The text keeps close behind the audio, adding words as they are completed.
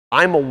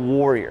I'm a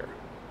warrior.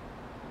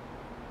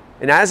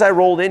 And as I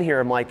rolled in here,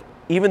 I'm like,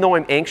 even though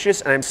I'm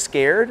anxious and I'm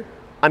scared,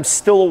 I'm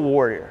still a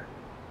warrior.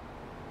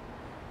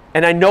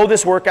 And I know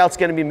this workout's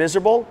going to be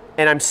miserable,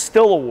 and I'm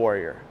still a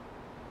warrior.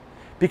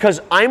 Because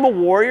I'm a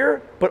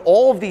warrior, but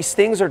all of these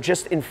things are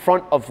just in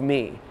front of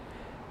me.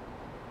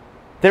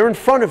 They're in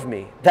front of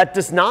me. That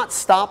does not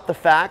stop the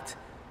fact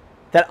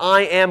that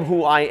I am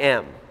who I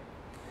am.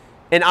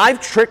 And I've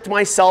tricked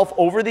myself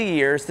over the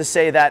years to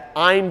say that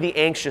I'm the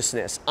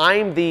anxiousness,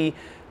 I'm the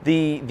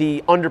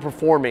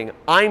underperforming,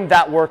 I'm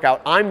that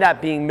workout, I'm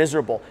that being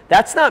miserable.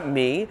 That's not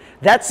me.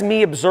 That's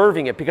me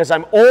observing it, because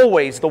I'm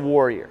always the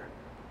warrior.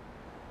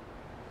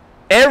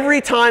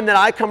 Every time that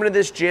I come into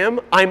this gym,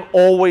 I'm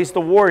always the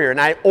warrior, and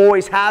I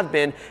always have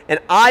been, and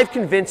I've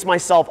convinced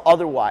myself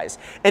otherwise.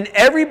 And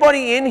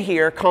everybody in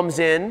here comes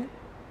in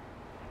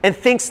and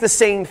thinks the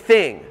same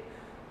thing.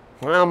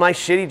 Well, my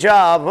shitty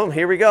job, oh,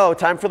 here we go,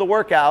 time for the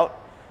workout.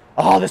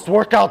 Oh, this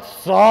workout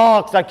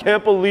sucks, I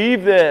can't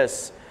believe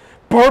this.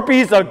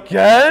 Burpees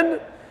again?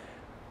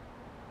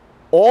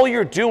 All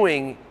you're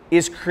doing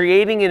is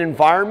creating an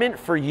environment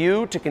for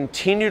you to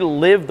continue to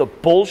live the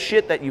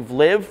bullshit that you've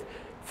lived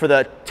for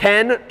the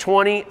 10,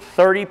 20,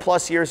 30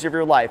 plus years of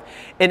your life.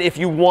 And if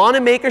you want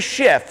to make a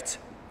shift,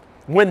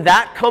 when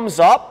that comes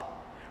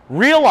up,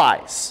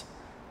 realize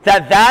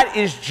that that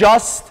is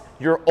just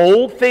your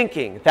old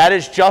thinking. That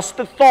is just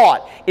the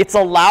thought. It's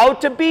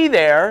allowed to be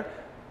there,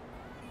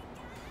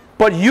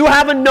 but you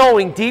have a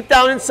knowing deep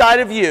down inside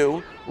of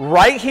you,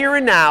 right here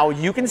and now,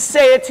 you can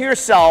say it to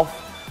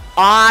yourself,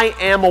 I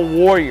am a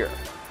warrior.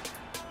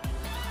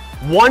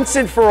 Once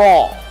and for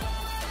all.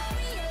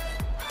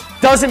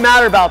 Doesn't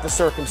matter about the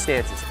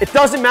circumstances. It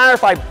doesn't matter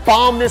if I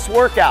bomb this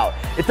workout.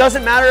 It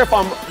doesn't matter if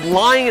I'm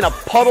lying in a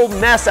puddled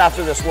mess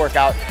after this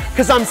workout,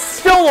 because I'm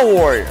still a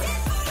warrior.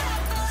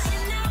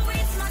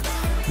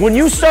 When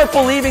you start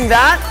believing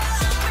that,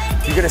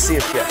 you're going to see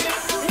a shift.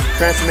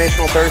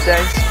 Transformational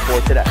Thursday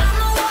for today.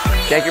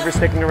 Thank you for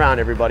sticking around,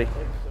 everybody.